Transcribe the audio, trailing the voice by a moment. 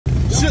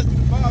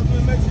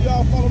Make sure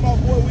y'all follow my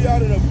boy. We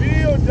out in the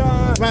field,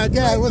 John. My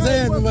guy, what's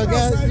happening, my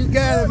guy? You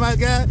got it, my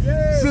guy.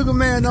 Yeah. Sugar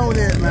Man on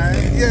that,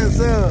 man. Yes,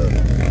 sir.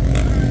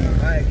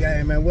 All right,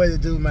 gang, man. What to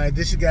do, man?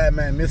 This your guy,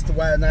 man.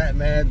 MrWhyNot,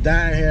 man.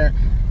 Down here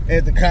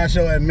at the car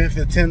show at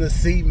Memphis,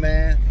 Tennessee,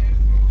 man.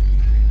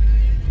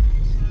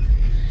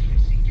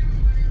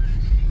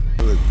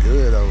 Look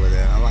good over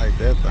there. I like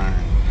that thing.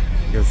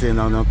 You're sitting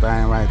on them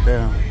thing right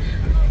there.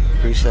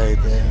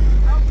 Appreciate that.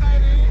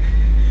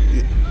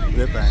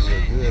 That thing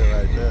look good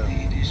right there.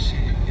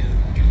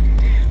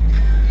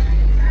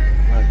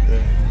 Right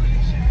there.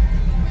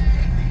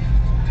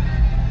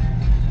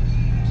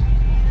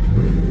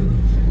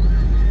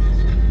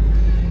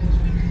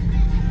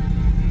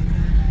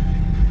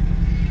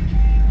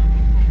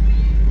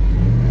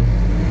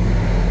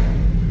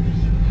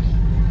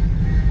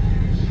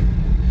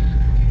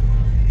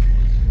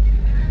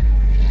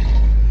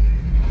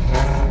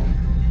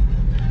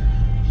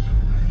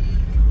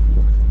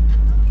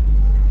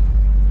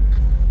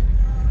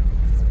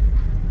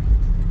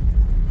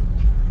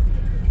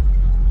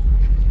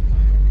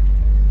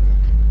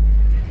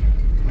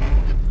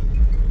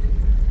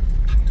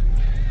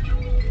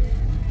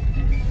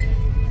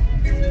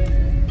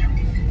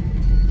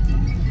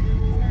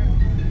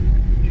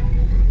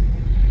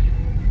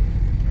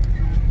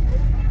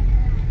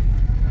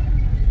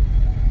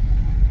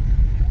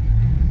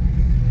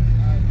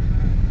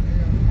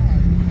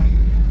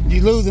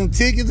 Losing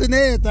tickets and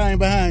everything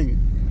behind you.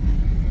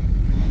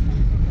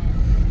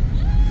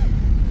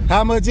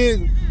 How much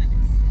is it?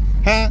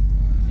 Huh?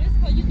 Just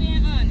for you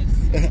being honest.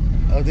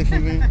 Oh, this for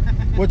me?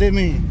 What they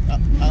mean?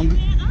 I'm good?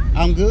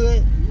 You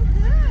good.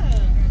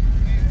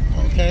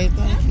 Okay,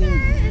 thank you.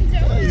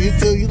 Enjoy. You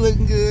too, you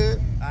looking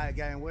good. Alright,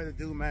 gang, what to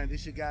do, man?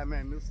 This your guy,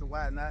 man,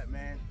 MrWhyNot,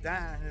 man.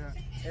 Down here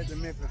at the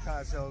Memphis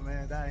car show,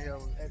 man. Down here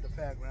at the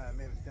fairground,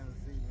 Memphis,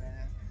 Tennessee,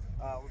 man.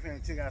 We're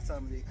finna check out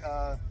some of these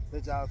cars.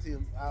 Let y'all see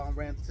them. I don't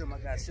ran into them. I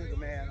got Sugar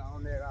Man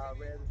on there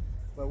already.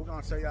 But we're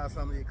gonna show y'all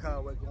some of these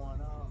cars, what's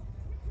going on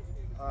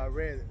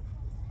already.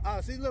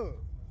 Oh, see, look.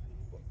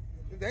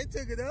 They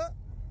took it up.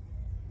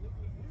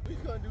 We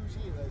couldn't do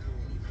shit like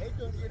that. They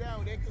couldn't get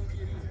out, they couldn't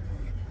get in.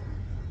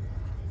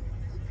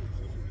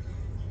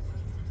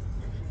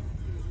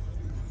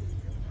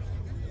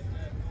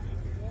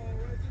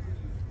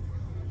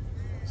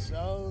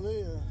 So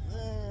is.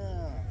 Yeah.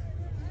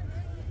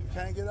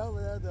 Can't get over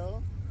there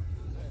though.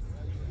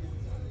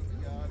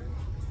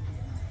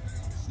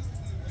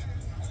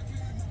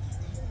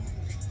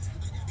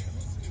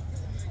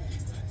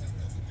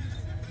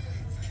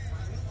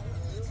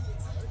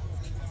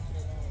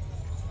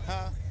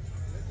 Huh?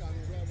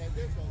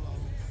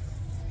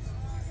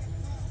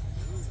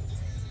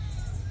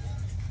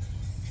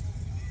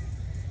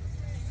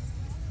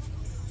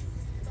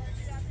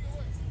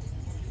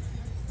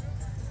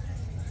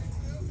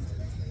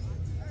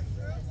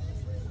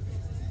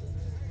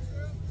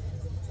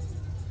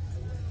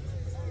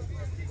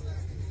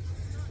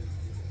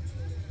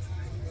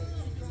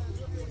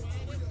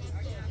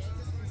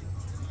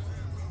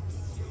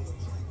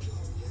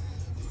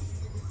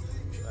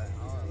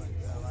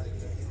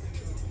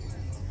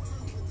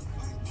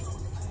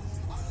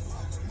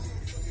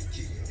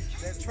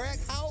 That track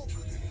out.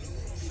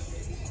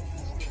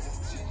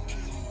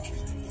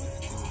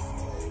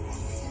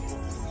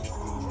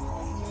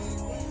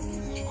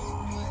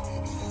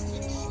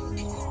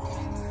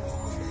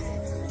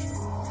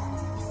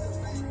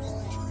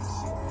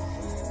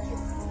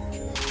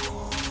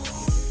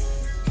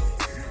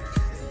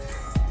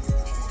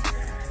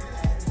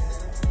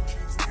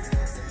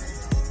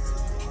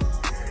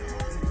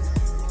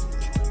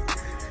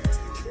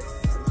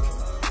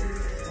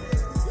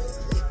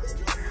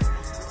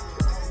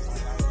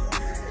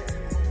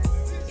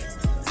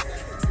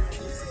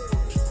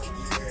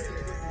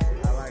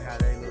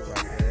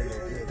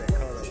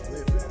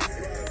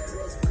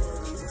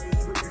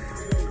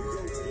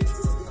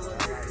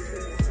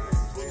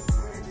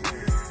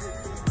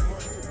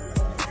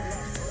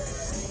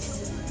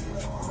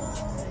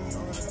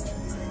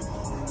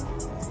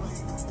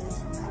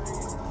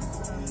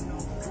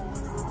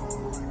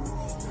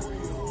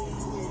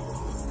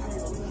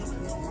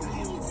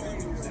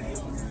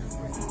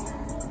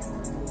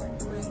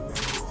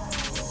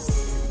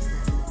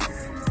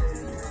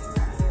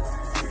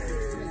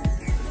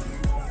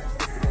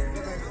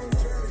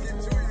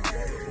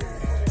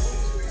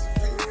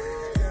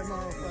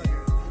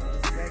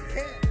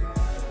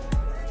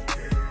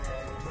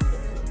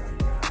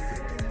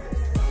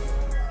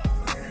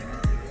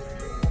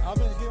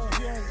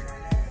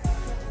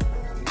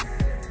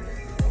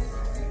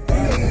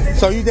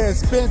 So you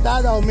just spent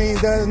that on me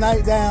the other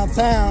night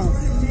downtown.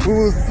 We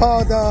was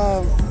parked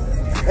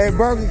at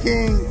Burger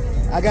King.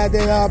 I got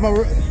that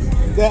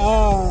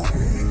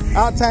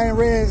Octane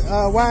Red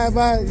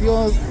Wi-Fi. You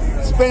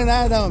gonna spend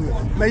that on me?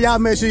 Man, y'all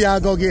make sure y'all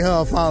go get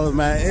her a follow,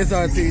 man. It's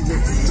RT.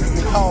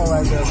 Just call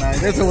right there, man.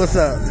 This is what's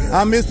up.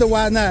 I'm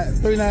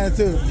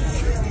MrWhyNot392.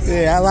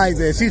 Yeah, I like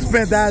that. She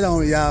spent that on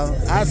me, y'all.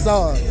 I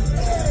saw her.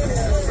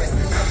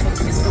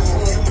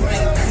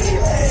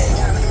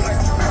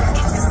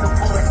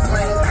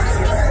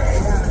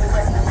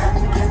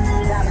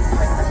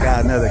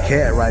 another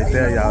cat right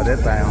there, y'all. That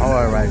thing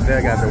hard right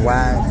there. Got the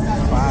wide.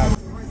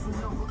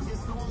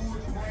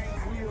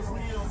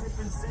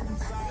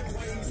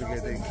 Look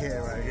at that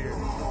cat right here.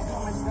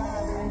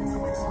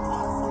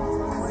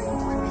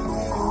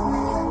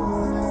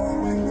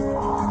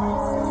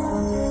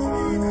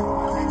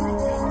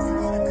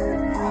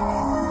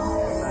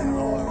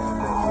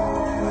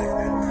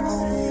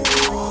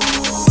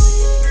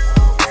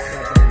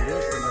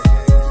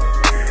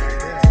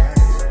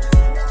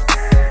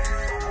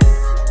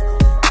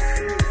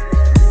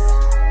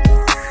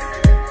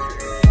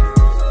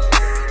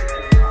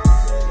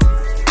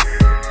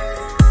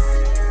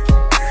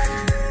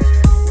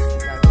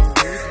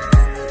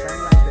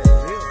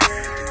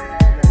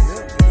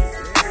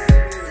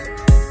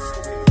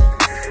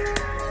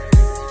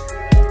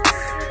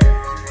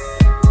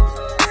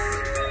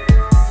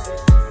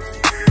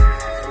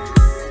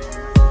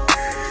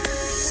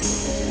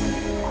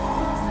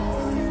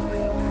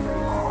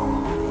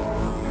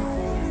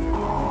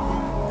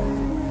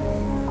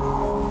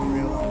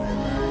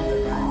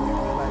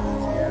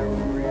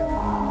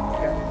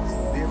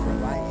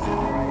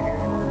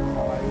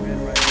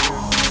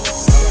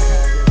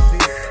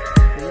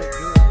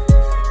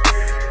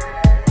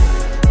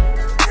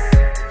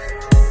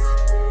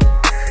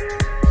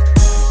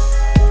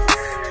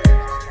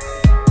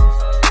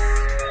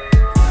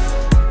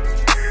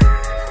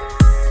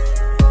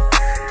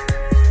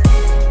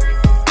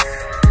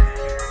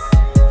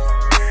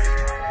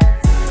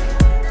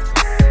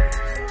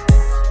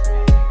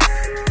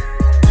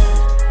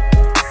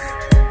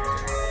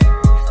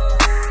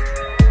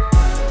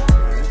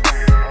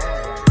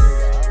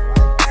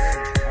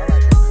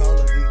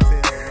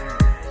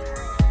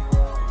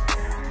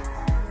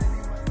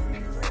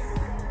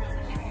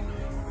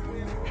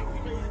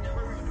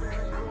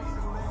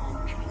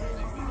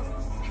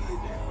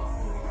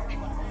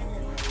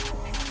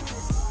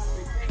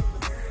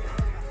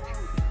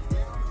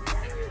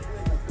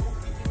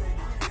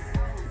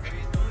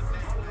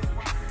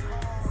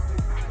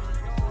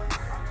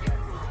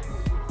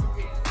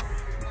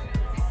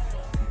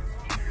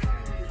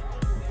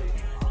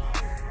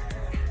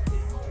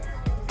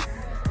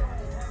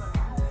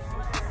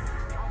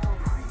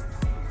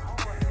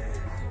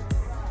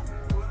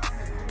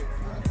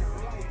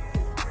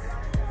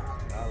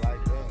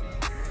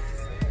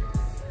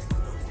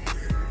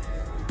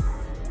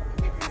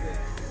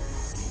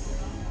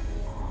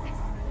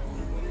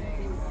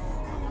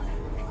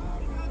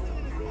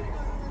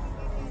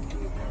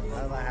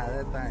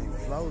 That thing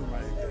floating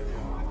right there.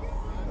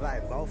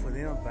 Like both of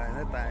them things.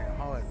 That thing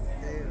hard as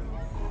hell.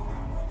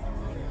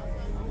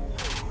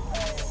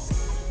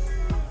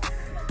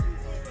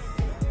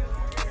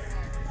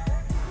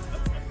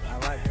 I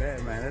like that,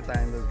 man. That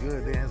thing look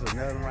good. Then there's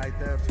another one right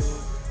there too.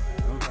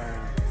 Them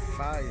things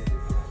fire.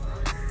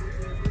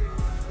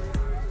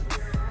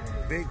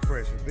 Big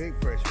pressure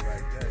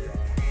right there, y'all.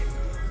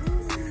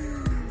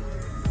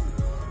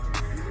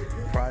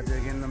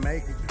 Project in the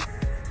making.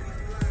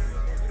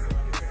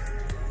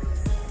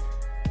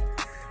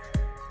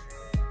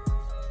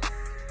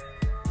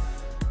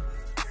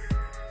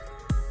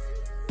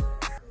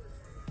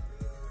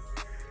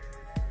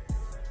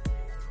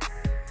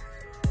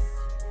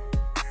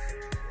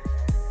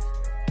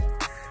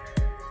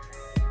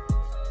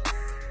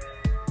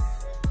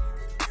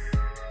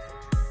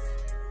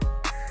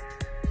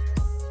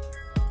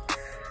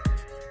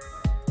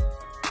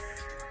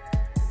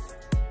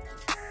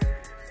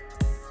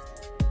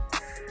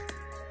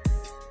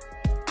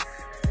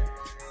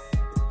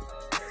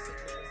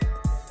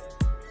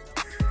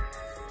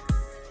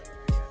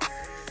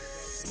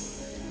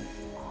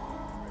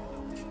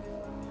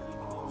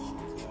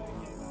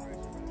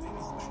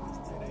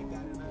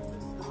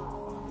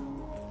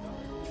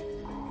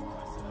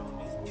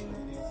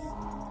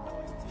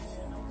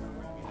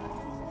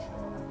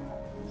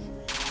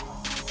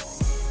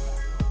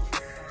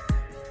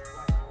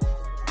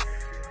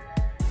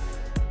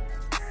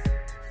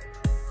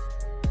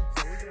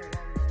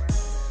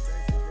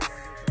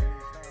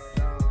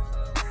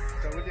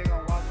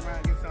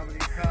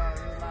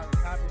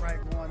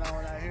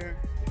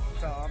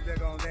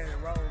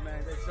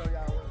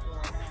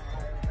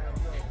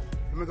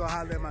 I'm gonna go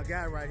holler at my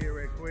guy right here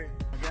real quick.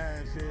 My guy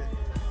and shit.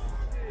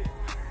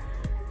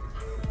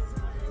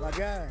 My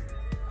guy.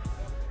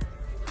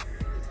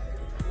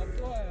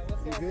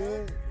 You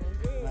good?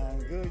 I'm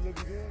good. You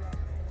looking good?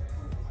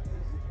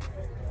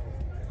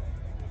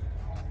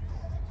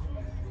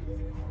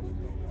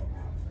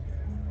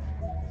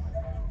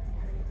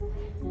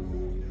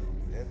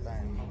 That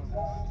thing.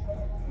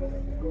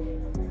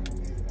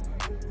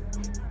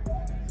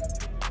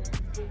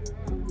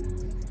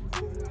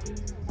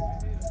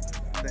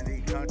 They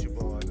need country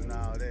boys and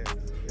all that.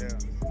 Yeah.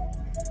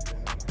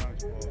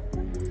 Country boys.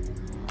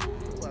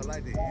 Ooh, I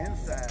like the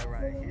inside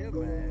right here,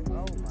 man.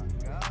 Oh my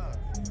God.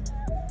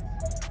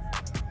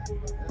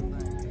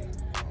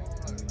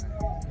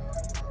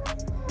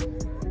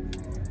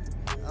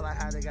 I like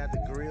how they got the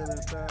grill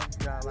and stuff.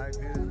 Y'all like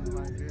this,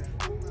 like this.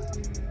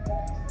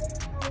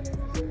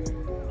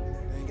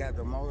 Then you got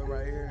the motor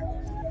right here.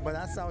 But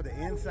I saw the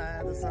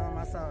inside or something.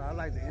 I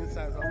like the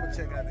inside, so I'm gonna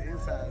check out the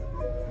inside.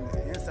 And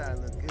the inside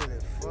look good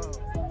as fuck.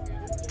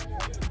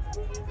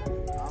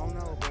 I don't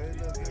know, but it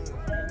look good.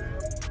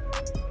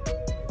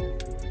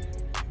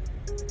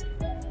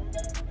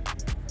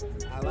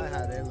 I like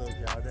how that look,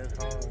 y'all. That's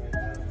hard right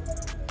there.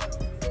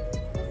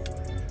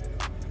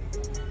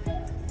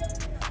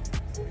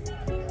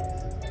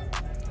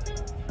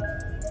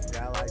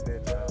 Yeah, I like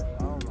that, y'all.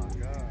 Oh my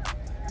God.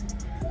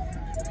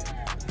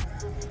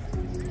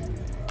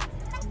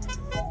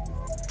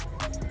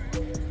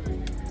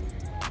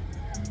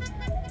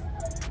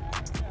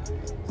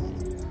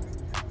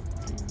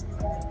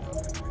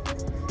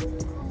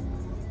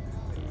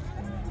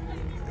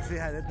 See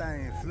how that thing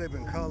is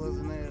flipping colors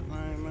and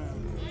everything, man?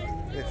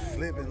 It's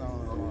flipping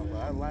on them, but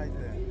I like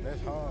that.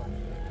 That's hard.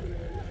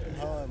 It's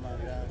hard, my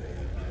guy.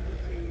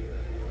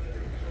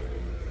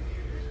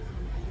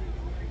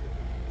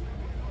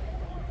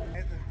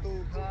 There's some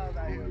cool cars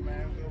out here,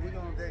 man. So we're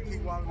gonna just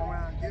keep walking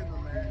around and getting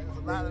them, man.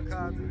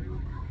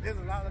 There's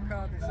a lot of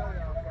cars to show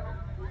y'all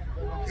first.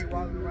 We're gonna keep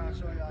walking around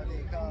showing y'all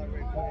these cars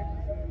real quick.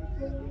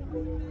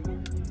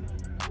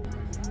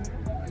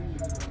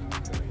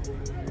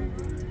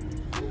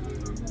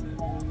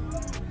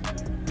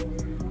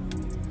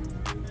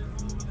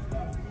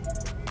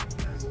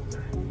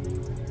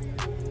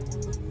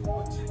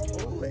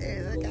 Oh, hey,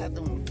 they got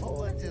them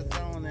forges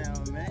on there,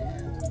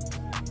 man.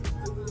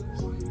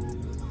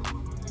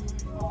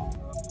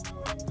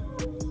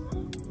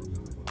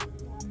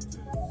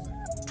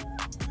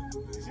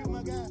 Shoot,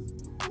 my guy.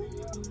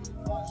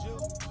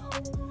 Shoot.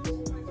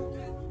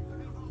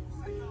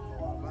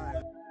 Oh, my.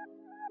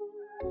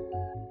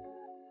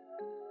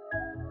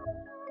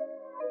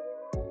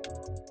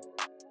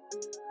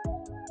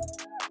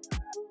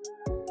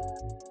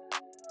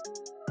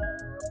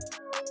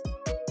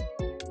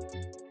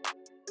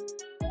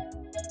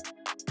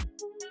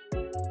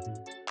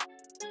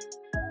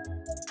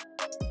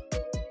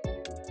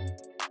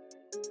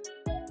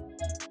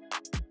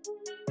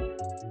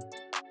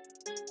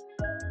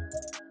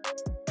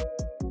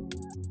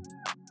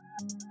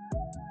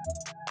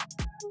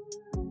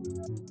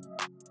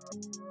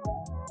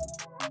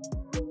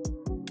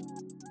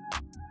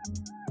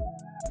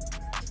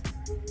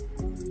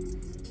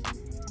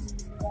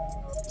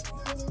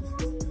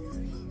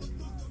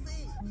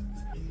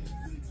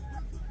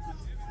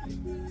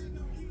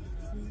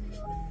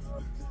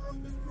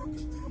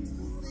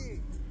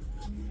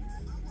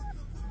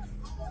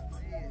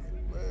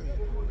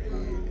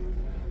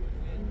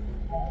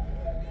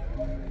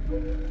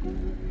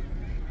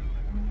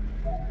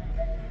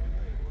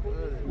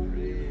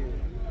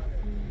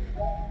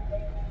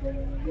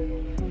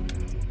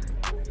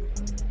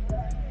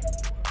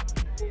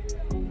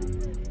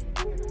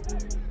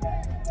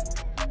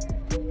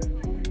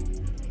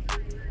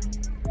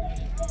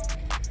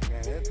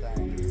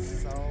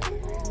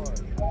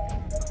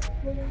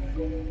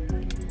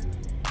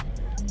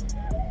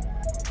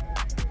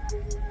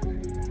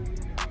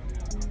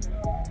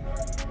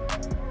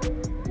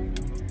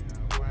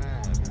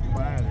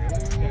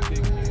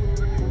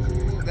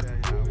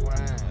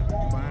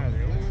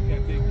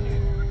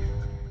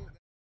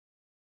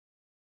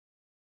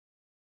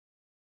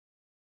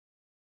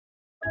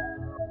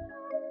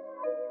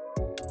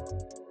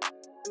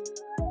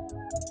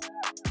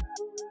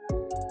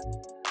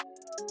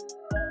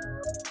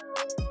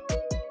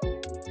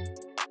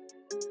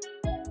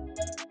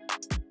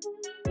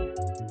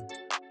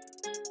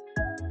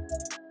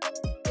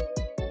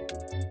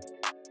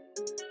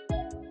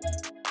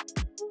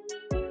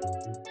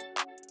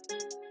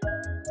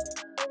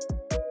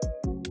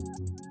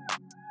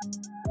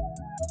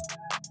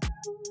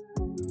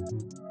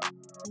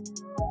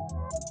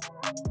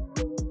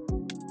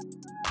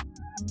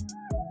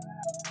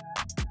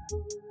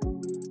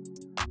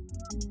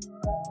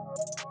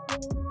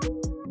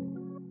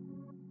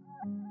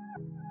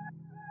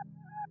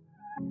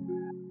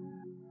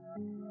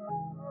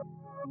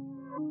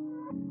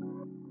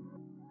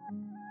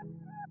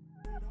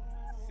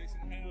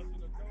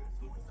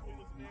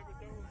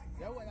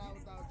 That's what I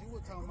thought you were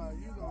talking about.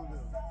 You gonna do?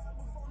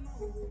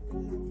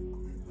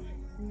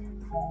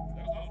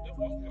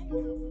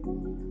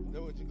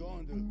 That's what you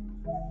gonna do.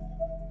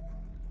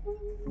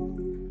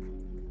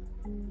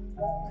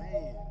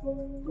 Man.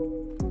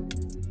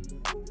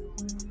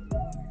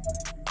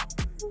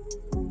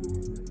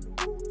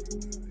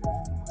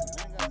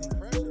 Man got some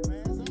pressure,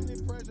 man. Some of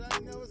this pressure I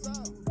ain't never saw.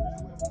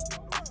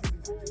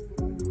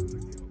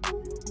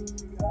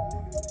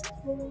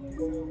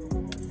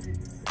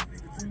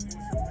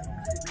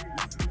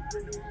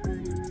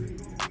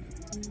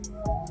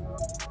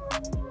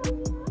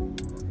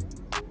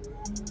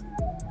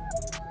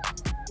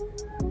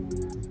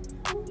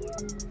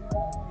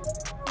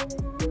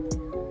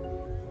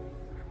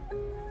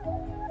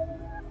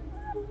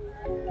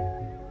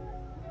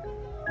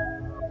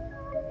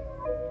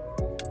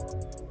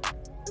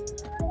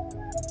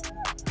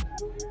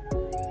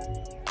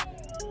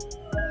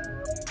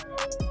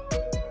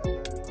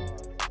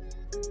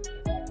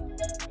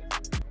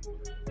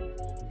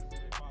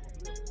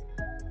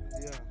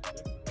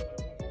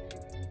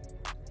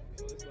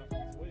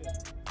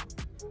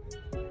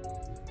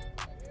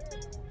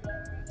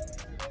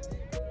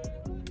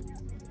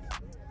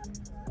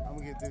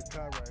 this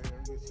car right here.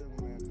 We get Sugar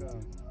Man car.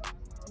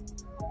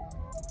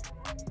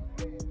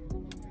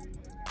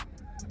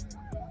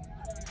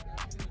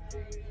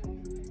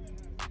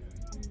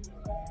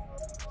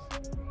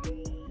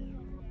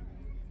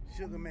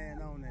 Sugar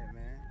Man on that,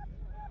 man.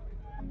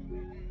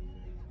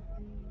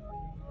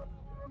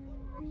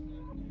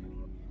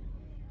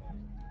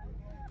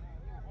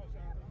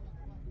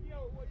 Yo,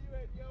 where you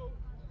at, yo?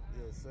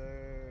 Yes,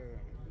 sir.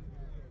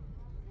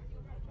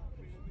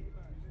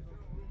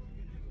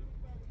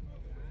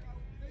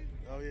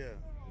 Oh, yeah.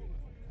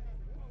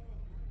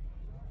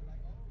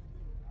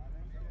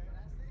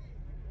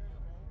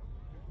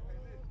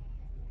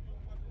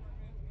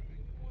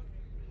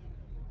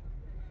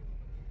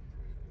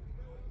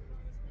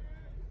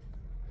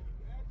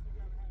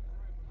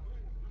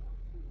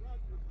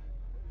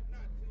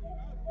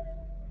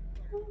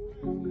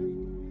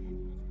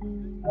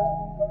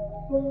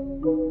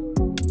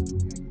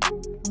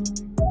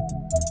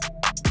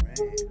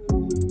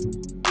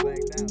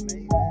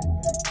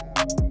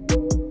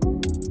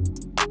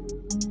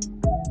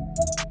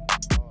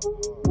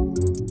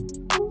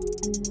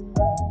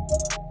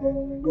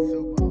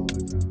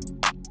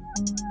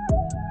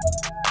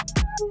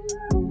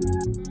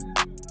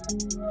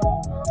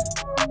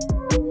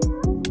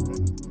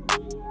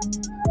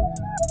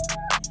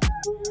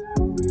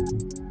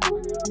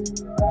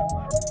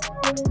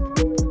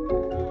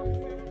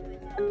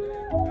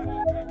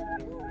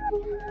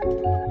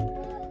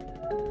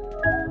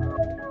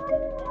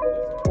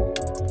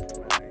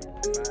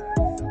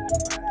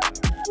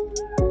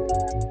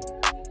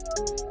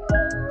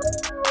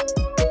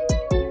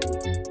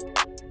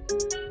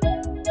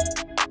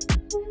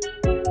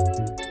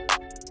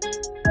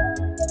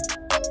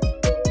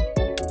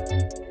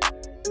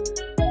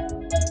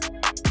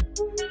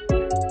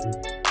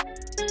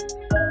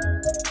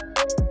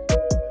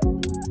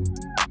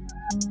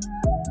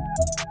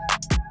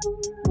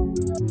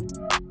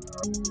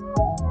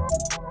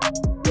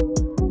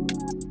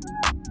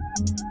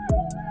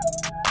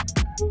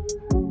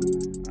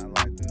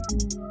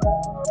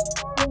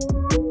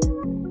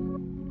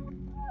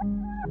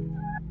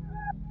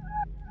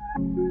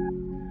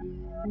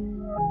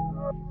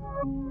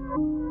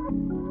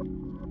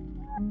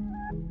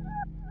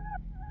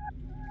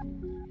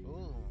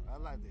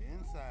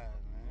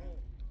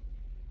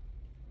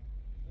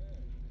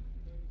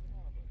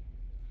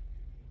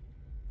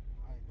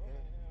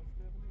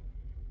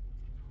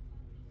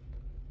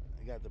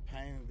 You got the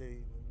paint, the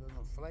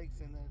little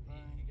flakes in that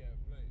thing. He got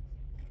flakes.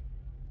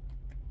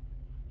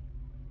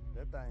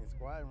 That thing's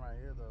squatting right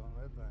here, though.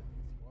 That thing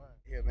is squatting.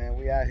 Yeah, man,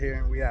 we out here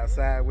and we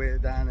outside with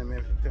it down in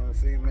Memphis,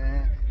 Tennessee,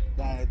 man.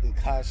 Down at the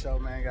car show,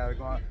 man. Got it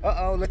going.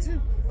 Uh-oh, let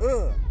you.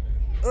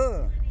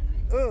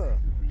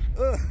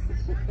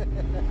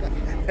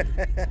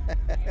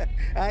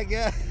 I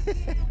got.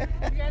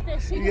 You got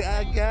that shit. Yeah,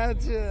 I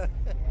got you.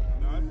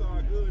 No, it's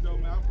all good, though,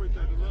 man. I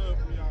appreciate the love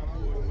from y'all,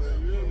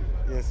 man. Really?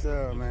 Yes,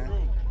 sir,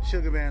 man.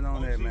 Sugar Man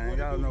on that, man.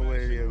 Y'all know where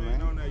it is,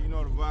 man. On that, you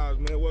know the vibes,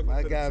 man. Welcome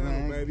to the channel,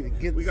 man, baby.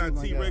 get We got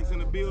T-Rex in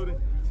the building.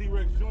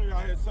 T-Rex Jr.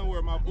 out here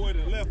somewhere. My boy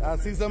that left. I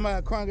see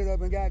somebody crunk it up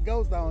and got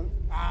ghost on it.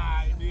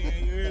 Ah,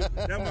 yeah.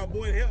 That's my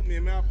boy that helped me,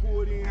 man. I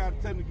pulled in, had a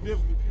technical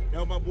difficulty. That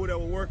was my boy that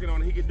was working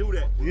on it. He could do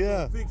that.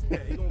 Yeah. He fix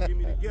that. He gonna get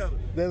me together.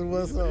 That's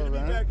what's up, He'll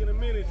man. be back in a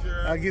minute,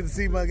 sure. I get to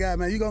see my guy,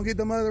 man. You gonna get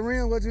them other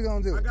rims? What you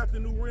gonna do? I got the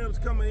new rims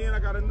coming in. I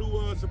got a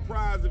new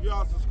surprise. If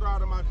y'all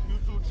subscribe to my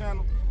YouTube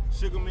channel,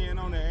 Sugar Man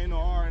on there. Ain't no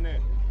R in that.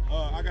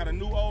 I got a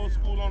new old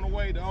school on the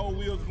way. The old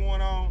wheels going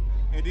on.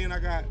 And then I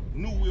got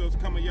new wheels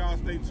coming. Y'all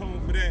stay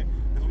tuned for that.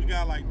 Because we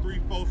got like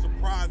 3-4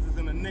 surprises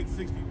in the next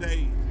 60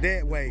 days.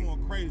 That way. We're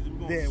going crazy.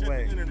 We're going to That shut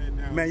way. the internet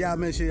down. Man, y'all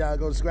make sure y'all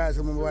go subscribe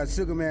to my boy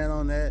Sugar Man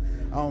on that.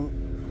 On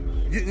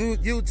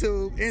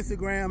YouTube,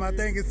 Instagram. I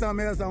think it's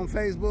something else on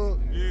Facebook.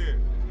 Yeah.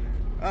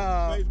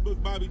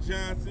 Facebook, Bobby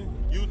Johnson.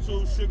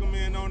 YouTube, Sugar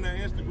Man on that.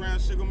 Instagram,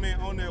 Sugar Man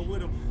on that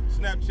with him.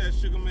 Snapchat,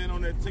 Sugar Man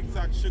on that.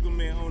 TikTok, Sugar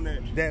Man on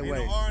that. That way.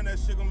 Ain't no R in that,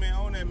 Sugar Man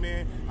on that,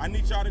 man. I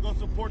need y'all to go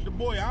support the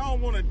boy. I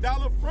don't want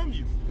 $1 from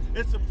you.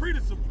 It's free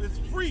to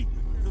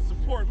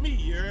support me,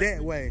 you heard?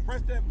 That way.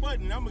 Press that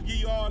button. I'm going to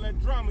give you all that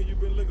drama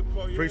you've been looking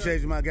for.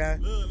 Appreciate you, my guy.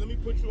 Look, let me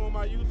put you on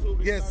my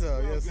YouTube. Yes,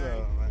 sir. Yes,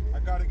 sir. I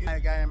got to get...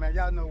 Hey, gang, man.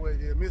 Y'all know what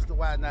it is.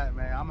 MrWhyNot,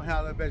 man. I'm going to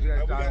holler at you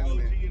guys. We got OG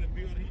in the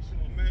building. He's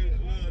showing major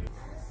love.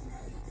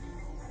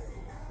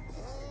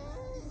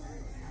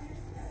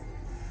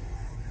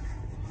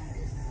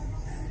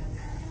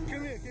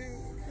 Come here, King.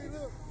 Hey,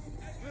 look.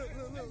 Look.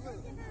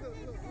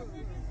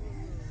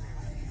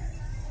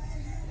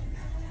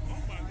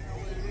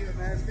 Yeah,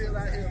 man, still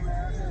out here,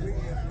 man. We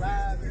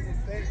live in this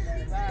state, man.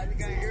 Live, you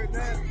can't hear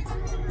nothing.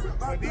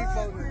 But these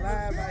folks is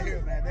live out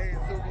here, man. They is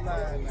super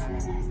live, man.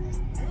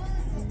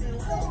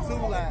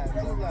 Too live.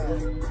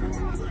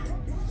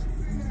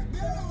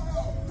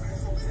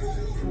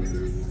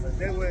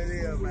 That's what it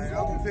is, man.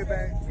 I'm gonna sit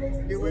back,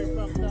 get ready to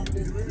dump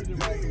this music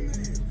right here.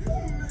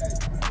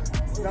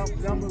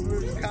 Dump the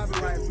music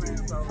copyright, man.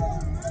 So.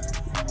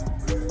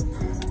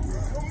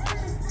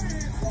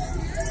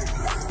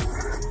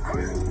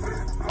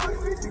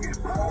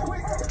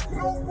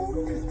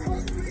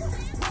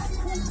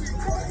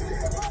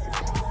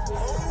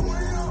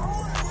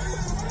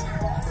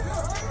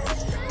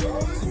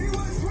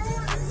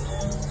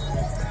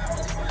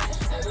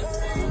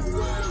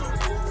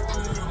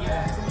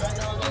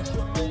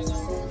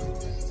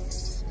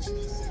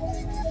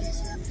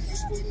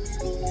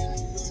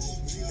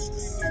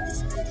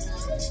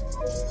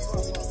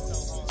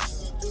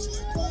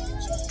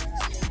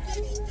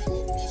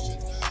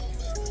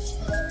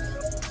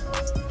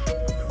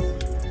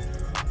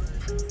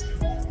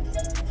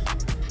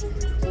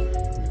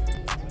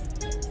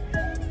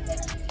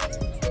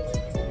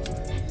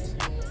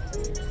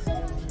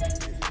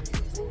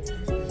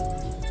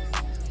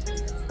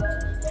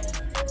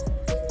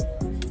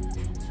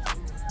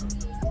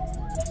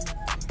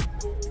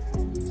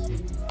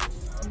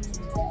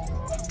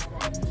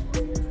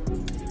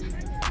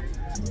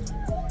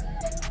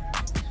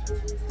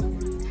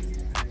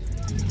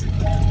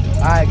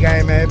 All right,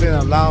 gang, man. It's been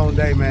a long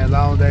day, man.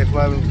 Long day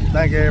for me.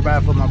 Thank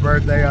everybody for my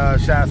birthday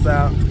shouts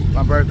out.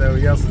 My birthday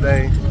was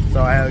yesterday,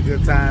 so I had a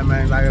good time,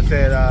 man. Like I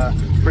said,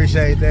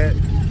 appreciate that.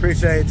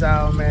 Appreciate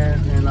y'all,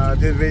 man. And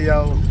this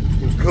video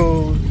was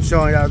cool,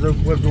 showing y'all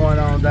what's going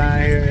on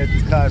down here at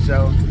this car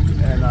show.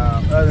 And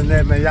other than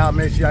that, man, y'all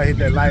make sure y'all hit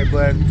that like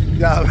button.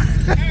 Y'all.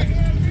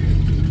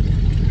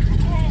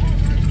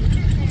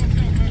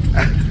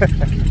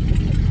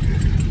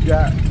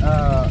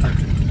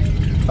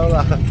 Hold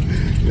on.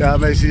 Y'all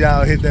make sure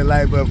y'all hit that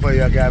like button for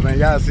y'all guys, man.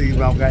 Y'all see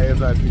me, I'm got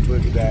SRT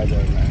Boogie down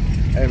there, man.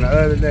 Hey, man,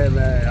 other than that,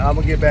 man, I'm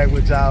gonna get back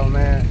with y'all,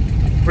 man.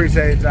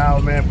 Appreciate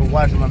y'all, man, for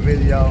watching my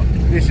video.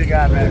 This your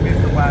guy, man,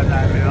 MrWhyNot392,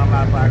 man. I'm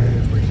out of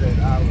pocket. Appreciate it.